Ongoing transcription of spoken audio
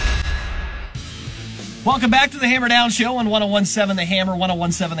Welcome back to the Hammer Down Show on 101.7 The Hammer,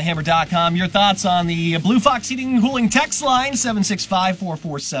 101.7thehammer.com. Your thoughts on the Blue Fox Heating and Cooling text line,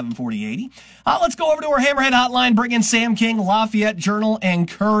 765-447-4080. Let's go over to our Hammerhead hotline, bring in Sam King, Lafayette Journal and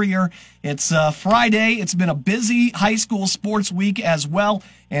Courier. It's Friday. It's been a busy high school sports week as well.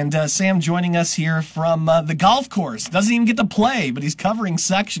 And Sam joining us here from the golf course. Doesn't even get to play, but he's covering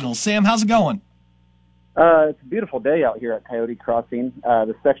sectionals. Sam, how's it going? It's a beautiful day out here at Coyote Crossing.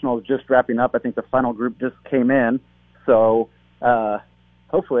 The sectional is just wrapping up. I think the final group just came in. So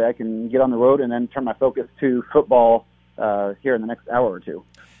hopefully I can get on the road and then turn my focus to football here in the next hour or two.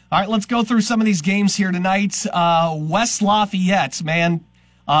 All right, let's go through some of these games here tonight. West Lafayette, man,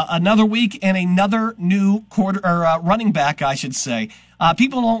 another week and another new running back, I should say.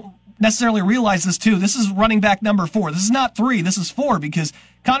 People don't necessarily realize this, too. This is running back number 4. This is not 3. This is 4 because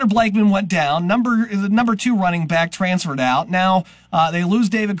Connor Blakeman went down. The number 2 running back transferred out. Now they lose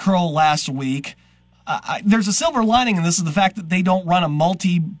David Kroll last week. There's a silver lining, and this is the fact that they don't run a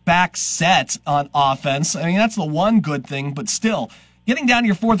multi-back set on offense. I mean, that's the one good thing, but still, getting down to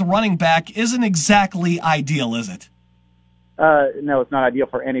your 4th running back isn't exactly ideal, is it? No, it's not ideal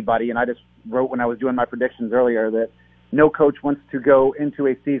for anybody, and I just wrote when I was doing my predictions earlier that no coach wants to go into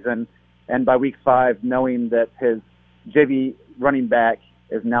a season and by week 5 knowing that his JV running back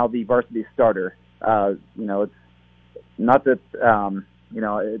is now the varsity starter. It's not that,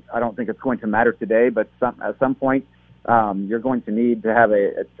 I don't think it's going to matter today, but at some point you're going to need to have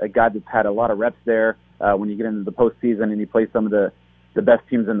a guy that's had a lot of reps there when you get into the postseason and you play some of the best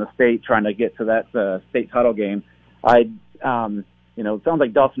teams in the state trying to get to that state title game. It sounds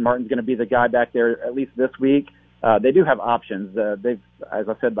like Dawson Martin's going to be the guy back there at least this week. They do have options. As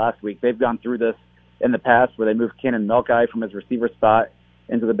I said last week, they've gone through this in the past where they moved Cannon Melkai from his receiver spot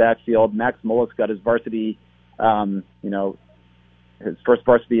into the backfield. Max Mullis got his varsity, his first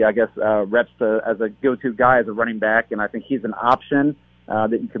varsity, reps as a go-to guy as a running back, and I think he's an option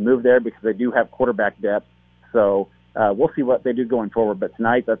that you can move there because they do have quarterback depth. So we'll see what they do going forward. But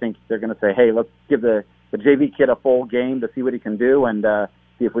tonight, I think they're going to say, hey, let's give the JV kid a full game to see what he can do and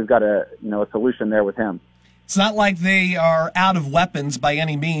see if we've got a solution there with him. It's not like they are out of weapons by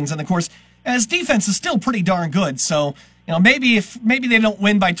any means. And, of course, his defense is still pretty darn good. So, maybe they don't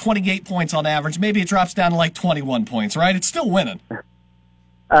win by 28 points on average, maybe it drops down to like 21 points, right? It's still winning.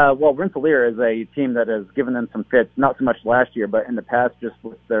 Well, Rensselaer is a team that has given them some fits, not so much last year, but in the past just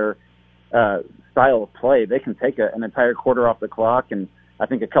with their style of play. They can take an entire quarter off the clock. And I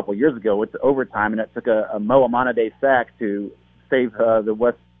think a couple years ago it's overtime, and it took a Mo Amanade sack to save the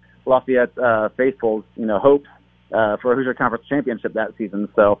West Lafayette faithful's hopes for a Hoosier Conference championship that season.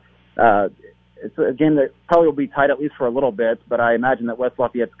 So it's a game that probably will be tight at least for a little bit, but I imagine that West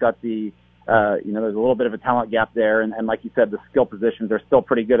Lafayette's got there's a little bit of a talent gap there, and like you said, the skill positions are still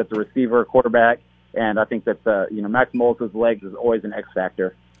pretty good at the receiver, quarterback, and I think that Max Mullis' legs is always an X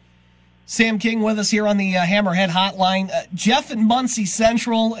factor. Sam King with us here on the Hammerhead Hotline. Jeff in Muncie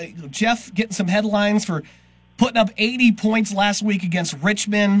Central. Jeff getting some headlines for putting up 80 points last week against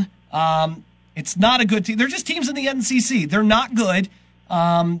Richmond. It's not a good team. They're just teams in the NCC. They're not good.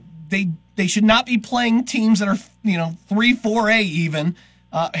 They should not be playing teams that are 3-4A even.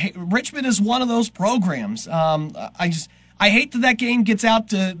 Richmond is one of those programs. I hate that game gets out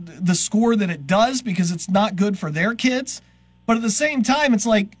to the score that it does because it's not good for their kids. But at the same time, it's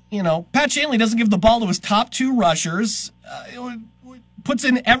like, Pat Shanley doesn't give the ball to his top 2 rushers. Puts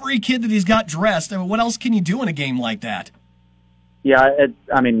in every kid that he's got dressed. I mean, what else can you do in a game like that? Yeah,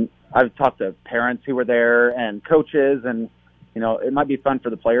 I've talked to parents who were there and coaches, and it might be fun for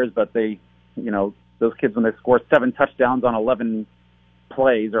the players, but they, those kids when they score 7 touchdowns on 11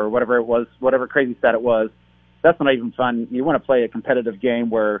 plays or whatever it was, whatever crazy stat it was, that's not even fun. You want to play a competitive game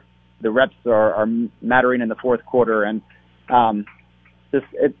where the reps are mattering in the fourth quarter, and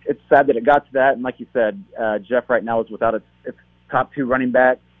it's sad that it got to that. And like you said, Jeff right now is without its top 2 running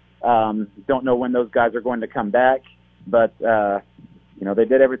back. Don't know when those guys are going to come back, but they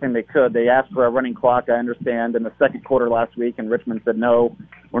did everything they could. They asked for a running clock, I understand, in the second quarter last week, and Richmond said, no,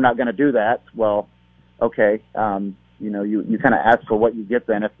 we're not going to do that. Well, okay, you kind of ask for what you get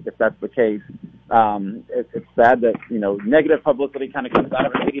then if that's the case. It's sad that, negative publicity kind of comes out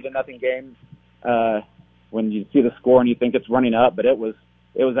of an 80-0 game when you see the score and you think it's running up, but it was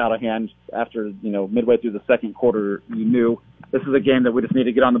out of hand after, midway through the second quarter. You knew this is a game that we just need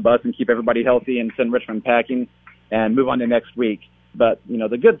to get on the bus and keep everybody healthy and send Richmond packing and move on to next week. But,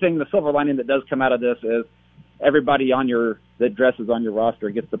 the good thing, the silver lining that does come out of this is everybody that dresses on your roster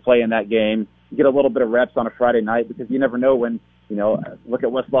gets to play in that game, get a little bit of reps on a Friday night, because you never know when, look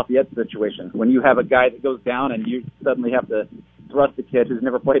at West Lafayette's situation. When you have a guy that goes down and you suddenly have to thrust a kid who's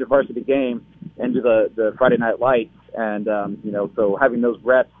never played a varsity game into the Friday Night Lights. And, so having those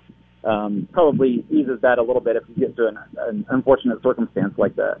reps probably eases that a little bit if you get to an unfortunate circumstance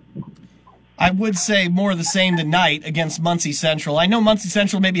like that. I would say more of the same tonight against Muncie Central. I know Muncie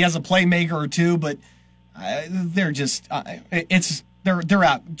Central maybe has a playmaker or two, but they're just they're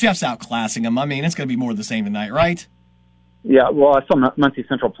out. Jeff's outclassing them. I mean, it's going to be more of the same tonight, right? Yeah. Well, I saw Muncie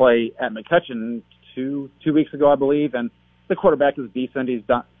Central play at McCutcheon two weeks ago, I believe, and the quarterback is decent. He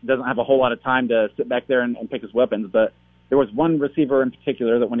doesn't have a whole lot of time to sit back there and pick his weapons, but there was one receiver in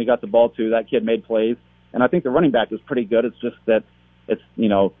particular that when he got the ball to, that kid made plays, and I think the running back is pretty good. It's just that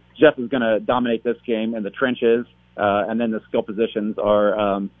Jeff is going to dominate this game in the trenches, and then the skill positions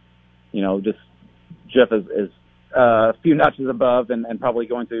are, just Jeff is a few notches above and probably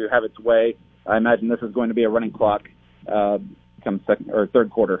going to have its way. I imagine this is going to be a running clock come second or third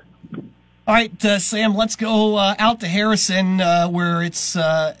quarter. All right, Sam, let's go out to Harrison, where it's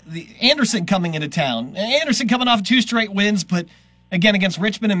the Anderson coming into town. Anderson coming off 2 straight wins, but again against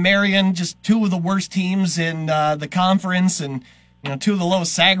Richmond and Marion, just 2 of the worst teams in the conference, and 2 of the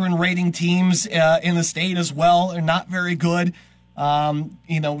lowest Sagarin rating teams in the state as well. They're not very good.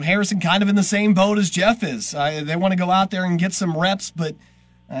 Harrison kind of in the same boat as Jeff is. They want to go out there and get some reps, but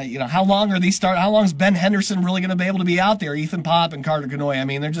how long how long is Ben Henderson really going to be able to be out there? Ethan Pop and Carter Canoy. I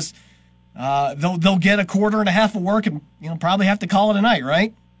mean, they're just they'll get a quarter and a half of work and probably have to call it a night,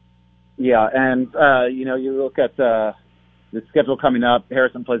 right? Yeah, and you look at the schedule coming up.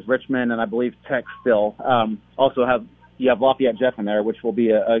 Harrison plays Richmond and I believe Tech still. Also you have Lafayette Jeff in there, which will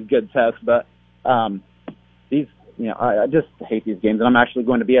be a good test. But I just hate these games, and I'm actually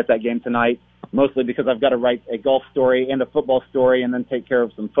going to be at that game tonight, mostly because I've got to write a golf story and a football story and then take care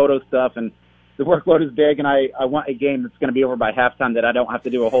of some photo stuff, and the workload is big, and I want a game that's going to be over by halftime that I don't have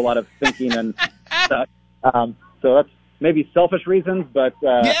to do a whole lot of thinking and stuff. So that's maybe selfish reasons, but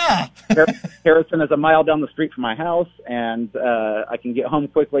yeah. Harrison is a mile down the street from my house, and I can get home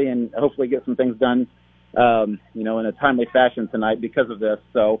quickly and hopefully get some things done, in a timely fashion tonight because of this.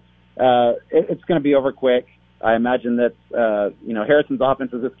 So it's going to be over quick. I imagine that, Harrison's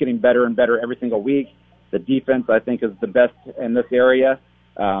offense is just getting better and better every single week. The defense, I think, is the best in this area.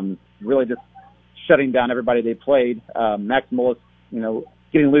 Really just shutting down everybody they played. Max Mullis,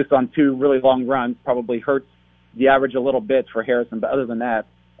 getting loose on 2 really long runs probably hurts the average a little bit for Harrison. But other than that,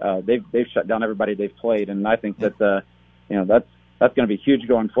 they've shut down everybody they've played. And I think that, that's going to be huge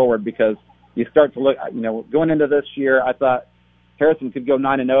going forward, because you start to look, going into this year, I thought Harrison could go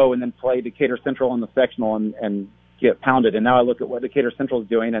 9-0 and then play Decatur Central in the sectional and get pounded. And now I look at what Decatur Central is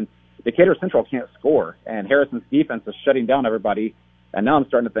doing, and Decatur Central can't score, and Harrison's defense is shutting down everybody. And now I'm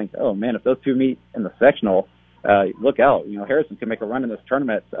starting to think, oh man, if those 2 meet in the sectional, look out. Harrison can make a run in this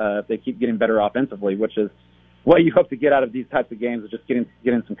tournament if they keep getting better offensively, which is what you hope to get out of these types of games, is just getting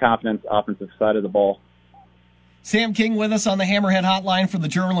some confidence offensive side of the ball. Sam King with us on the Hammerhead Hotline for the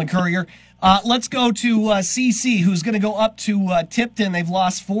Journal and Courier. Let's go to CC, who's going to go up to Tipton. They've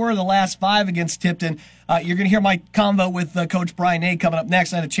lost 4 of the last 5 against Tipton. You're going to hear my convo with Coach Brian A. coming up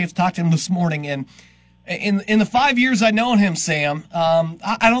next. I had a chance to talk to him this morning, and in the 5 years I've known him, Sam,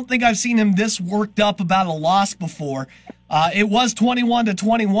 I don't think I've seen him this worked up about a loss before. It was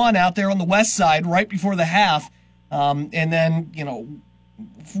 21-21 out there on the west side right before the half, and then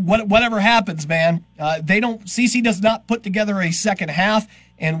whatever happens, man, CC does not put together a second half,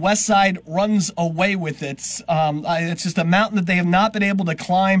 and Westside runs away with it. It's just a mountain that they have not been able to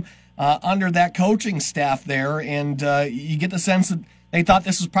climb under that coaching staff there, and you get the sense that they thought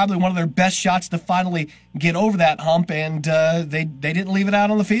this was probably one of their best shots to finally get over that hump, and they didn't leave it out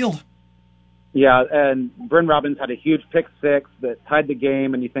on the field. Yeah, and Bryn Robbins had a huge pick 6 that tied the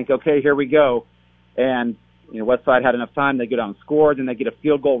game, and you think, okay, here we go. And Westside had enough time. They go down and score, then they get a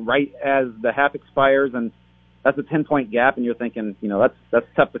field goal right as the half expires, and that's a 10-point gap, and you're thinking, that's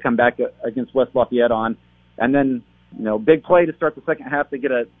tough to come back against West Lafayette on. And then, big play to start the second half. They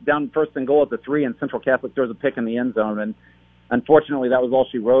get a down first and goal at the 3, and Central Catholic throws a pick in the end zone. And unfortunately, that was all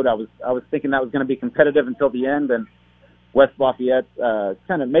she wrote. I was thinking that was going to be competitive until the end, and West Lafayette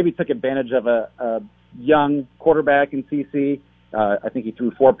kind of maybe took advantage of a young quarterback in CC. I think he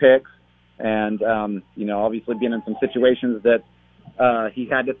threw 4 picks. And, obviously being in some situations that he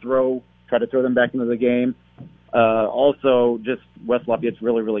had to try to throw them back into the game. Also, just West Lafayette's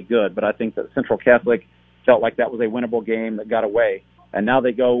really, really good. But I think that Central Catholic felt like that was a winnable game that got away. And now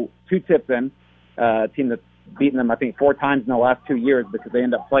they go to Tipton, a team that's beaten them, I think, 4 times in the last 2 years, because they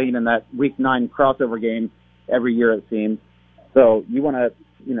end up playing in that Week 9 crossover game every year, it seems. So you want to,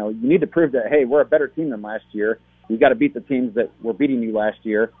 you need to prove that, hey, we're a better team than last year. You got to beat the teams that were beating you last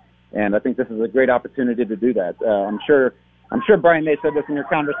year. And I think this is a great opportunity to do that. I'm sure I'm sure Brian May said this in your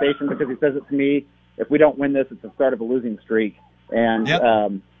conversation because he says it to me. If we don't win this, it's the start of a losing streak. And yep.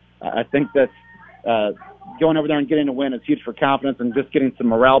 I think that going over there and getting a win is huge for confidence and just getting some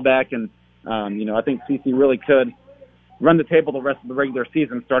morale back. And, I think CC really could run the table the rest of the regular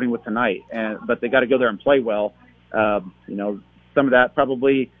season, starting with tonight. But they got to go there and play well. Some of that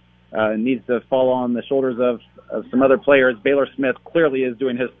probably needs to fall on the shoulders of some other players. Baylor Smith clearly is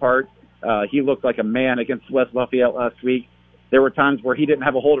doing his part. He looked like a man against West Lafayette last week. There were times where he didn't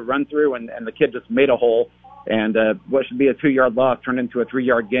have a hole to run through, and the kid just made a hole. And what should be a 2-yard loss turned into a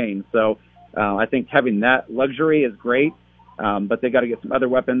 3-yard gain. So I think having that luxury is great, but they got to get some other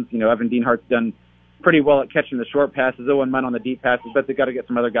weapons. Evan Deanhart's done pretty well at catching the short passes. Owen Munn on the deep passes, but they got to get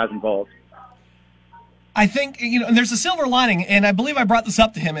some other guys involved. I think, and there's a silver lining, and I believe I brought this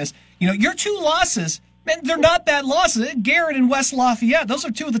up to him, is, your 2 losses, man, they're not bad losses. Garrett and West Lafayette, those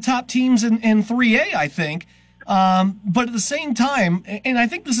are 2 of the top teams in 3A, I think. But at the same time, and I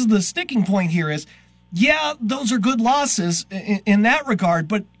think this is the sticking point here is, yeah, those are good losses in that regard,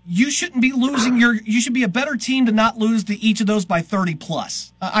 but you shouldn't be losing you should be a better team to not lose to each of those by 30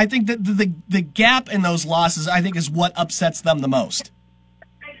 plus. I think that the gap in those losses, I think, is what upsets them the most.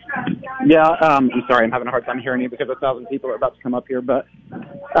 Yeah, I'm sorry, I'm having a hard time hearing you because 1,000 people are about to come up here. But,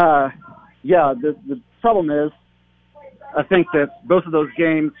 the problem is I think that both of those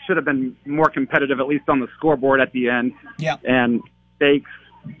games should have been more competitive, at least on the scoreboard at the end. Yeah. And stakes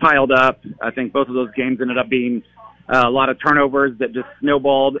piled up. I think both of those games ended up being a lot of turnovers that just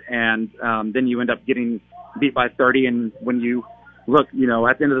snowballed, and then you end up getting beat by 30. And when you look, at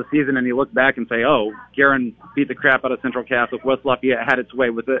the end of the season and you look back and say, oh, Guerin beat the crap out of Central Catholic, West Lafayette had its way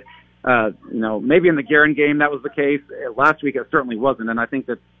with it. Maybe in the Guerin game that was the case. Last week it certainly wasn't. And I think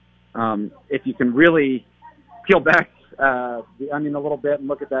that if you can really peel back the onion a little bit and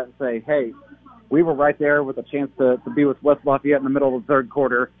look at that and say, hey, we were right there with a chance to be with West Lafayette in the middle of the third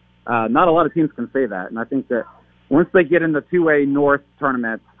quarter. Not a lot of teams can say that. And I think that once they get in the 2A North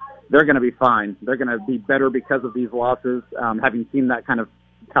tournament, they're going to be fine. They're going to be better because of these losses, having seen that kind of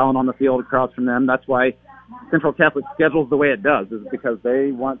talent on the field across from them. That's why Central Catholic schedules the way it does, is because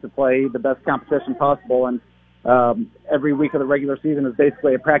they want to play the best competition possible. And every week of the regular season is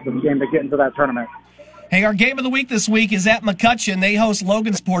basically a practice game to get into that tournament. Hey, our game of the week this week is at McCutcheon. They host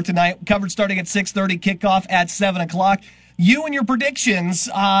Logansport tonight. Coverage starting at 6:30, kickoff at 7 o'clock. You and your predictions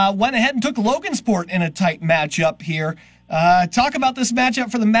went ahead and took Logansport in a tight matchup here. Talk about this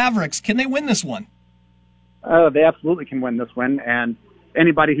matchup for the Mavericks. Can they win this one? They absolutely can win this one. And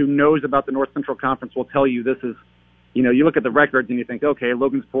anybody who knows about the North Central Conference will tell you this is, you look at the records and you think, okay,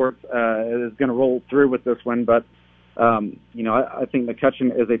 Logansport is going to roll through with this one. But, I think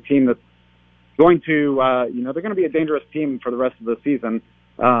McCutcheon is a team that's going to, they're going to be a dangerous team for the rest of the season,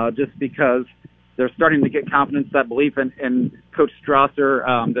 just because they're starting to get confidence, that belief in Coach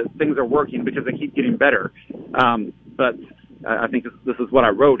Strasser, that things are working because they keep getting better. But I think this is what I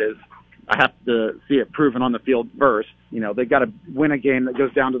wrote is I have to see it proven on the field first. They got to win a game that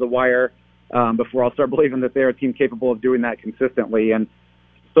goes down to the wire before I'll start believing that they're a team capable of doing that consistently. And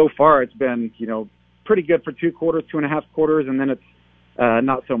so far it's been, pretty good for 2 quarters, 2.5 quarters, and then it's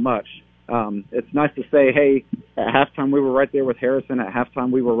not so much. It's nice to say, hey, at halftime we were right there with Harrison. At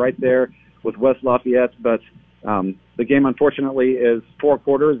halftime we were right there with West Lafayette. But the game, unfortunately, is 4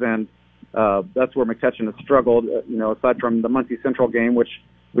 quarters, and that's where McCutcheon has struggled, aside from the Muncie Central game, which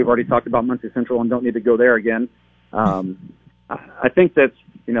we've already talked about Muncie Central and don't need to go there again. I think that,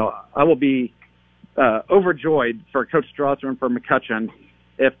 I will be overjoyed for Coach Strasser and for McCutcheon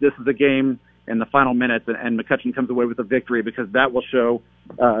if this is a game in the final minutes and McCutcheon comes away with a victory, because that will show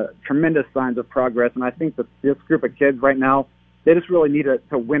tremendous signs of progress. And I think that this group of kids right now, they just really need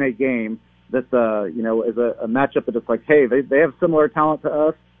to win a game that's, is a matchup that it's like, hey, they have similar talent to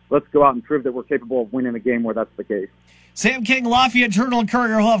us. Let's go out and prove that we're capable of winning a game where that's the case. Sam King, Lafayette Journal and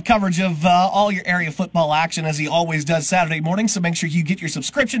Courier will have coverage of all your area football action, as he always does Saturday morning. So make sure you get your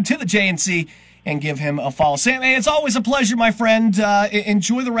subscription to the JNC and give him a follow. Sam, hey, it's always a pleasure, my friend.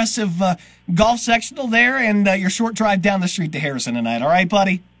 Enjoy the rest of golf sectional there and your short drive down the street to Harrison tonight. All right,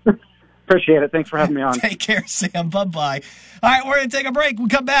 buddy? Appreciate it. Thanks for having me on. Take care, Sam. Bye-bye. All right, we're going to take a break. When we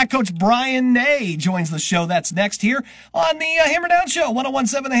come back, Coach Brian Nay joins the show. That's next here on the Hammer Down Show,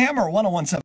 101.7 The Hammer, 101.7.